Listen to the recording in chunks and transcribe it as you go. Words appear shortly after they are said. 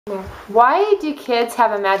Why do kids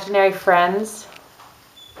have imaginary friends?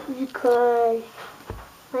 Because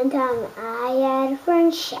one time I had a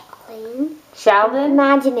friend, Sheldon. Sheldon?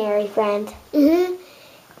 Imaginary friend.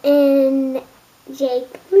 And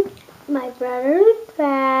Jake, my brother, was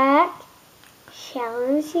back.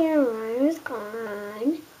 Sheldon was here and Ryan was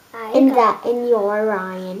gone. And you're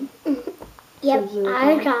Ryan. Yep, So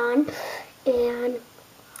I was gone. And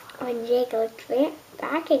when Jake looked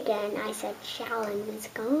back again, I said Sheldon was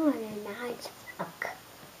gone, and now it's stuck.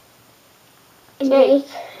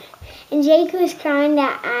 And Jake was crying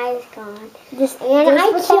that I was gone. And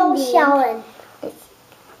I killed Sheldon.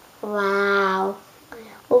 Wow.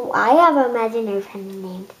 Well, I have an imaginary friend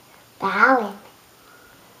named Balin.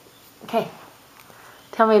 Okay.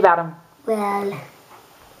 Tell me about him.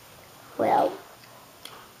 Well,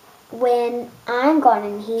 when I'm gone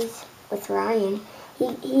and he's with Ryan,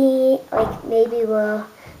 he like maybe will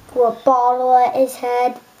do a bottle at his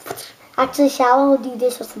head. Actually, Sheldon will do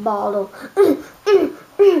this with the bottle.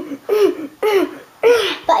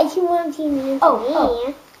 But he won't be mean to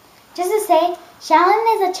me. Just to say, Sheldon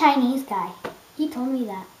is a Chinese guy. He told me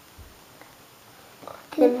that.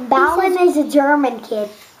 And Balin is a German kid.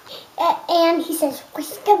 And he says, I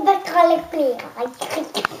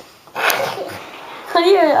don't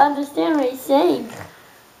even understand what he's saying.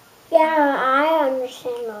 Yeah, I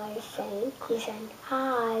understand what he's saying. He's saying,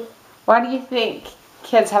 hi. Why do you think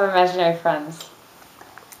kids have imaginary friends?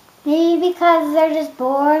 Maybe because they're just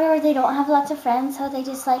bored or they don't have lots of friends, so they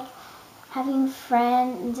just like having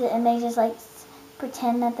friends and they just like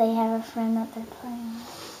pretend that they have a friend that they're playing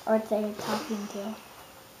or they're talking to.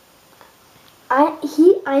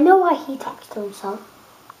 I know why he talks to himself.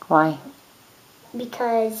 Why?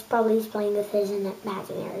 Because probably he's playing with his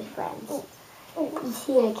imaginary friends. You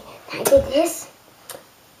see, like, I did this,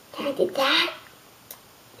 I did that,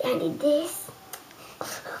 I did this,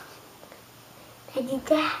 I did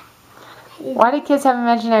that. Why do kids have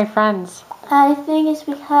imaginary friends? I think it's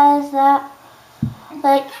because that,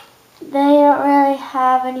 like, they don't really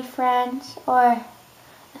have any friends or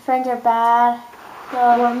the friends are bad.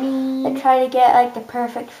 So they try to get like the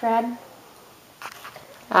perfect friend.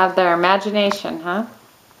 Out of their imagination, huh?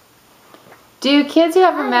 Do kids who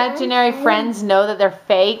have imaginary friends know that they're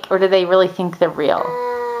fake, or do they really think they're real?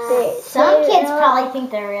 Some kids probably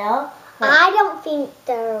think they're real. I don't think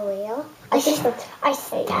they're real. I stabbed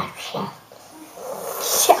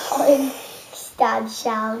Sheldon. Stabbed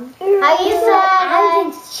Sheldon. I was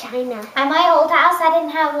in China. At my old house, I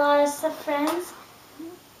didn't have lots of friends.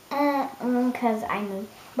 Because I moved.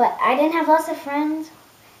 But I didn't have lots of friends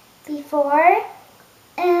before.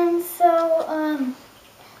 And so,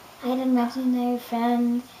 I had an imaginary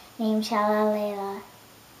friend named Shalalela.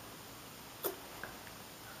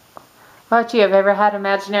 How about you? Have you ever had an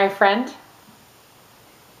imaginary friend?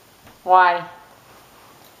 Why?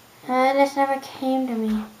 It just never came to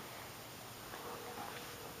me.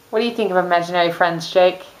 What do you think of imaginary friends,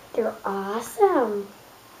 Jake? They're awesome.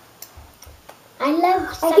 I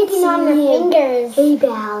love sucking on their fingers. Hey,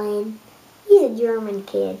 Balin. He's a German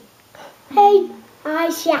kid. Hey, hi,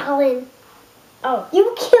 Sheldon. Oh.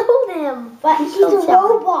 You killed him. But he's a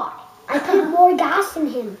robot. I put more gas in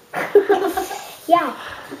him. Yeah,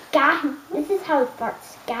 gas. This is how it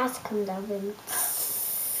starts. Gas comes out of him.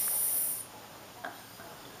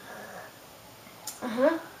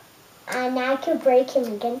 And I could break him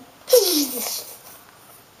again. He's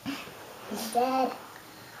dead.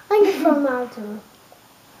 I'm going to throw him out too.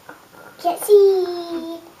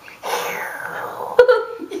 Jesse!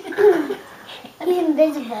 He's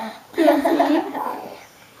invisible.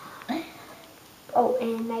 Oh,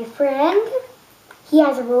 and my friend, he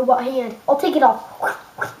has a robot hand. I'll take it off.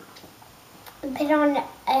 And put on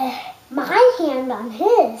my hand on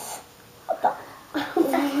his.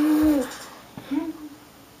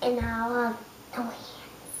 And I'll have no hands.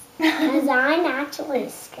 Because I'm actually a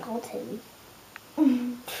skeleton.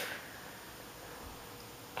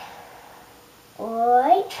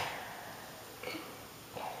 Right?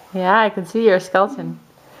 Yeah, I can see you're a skeleton.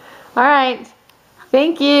 All right.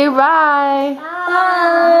 Thank you. Bye.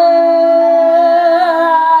 Bye.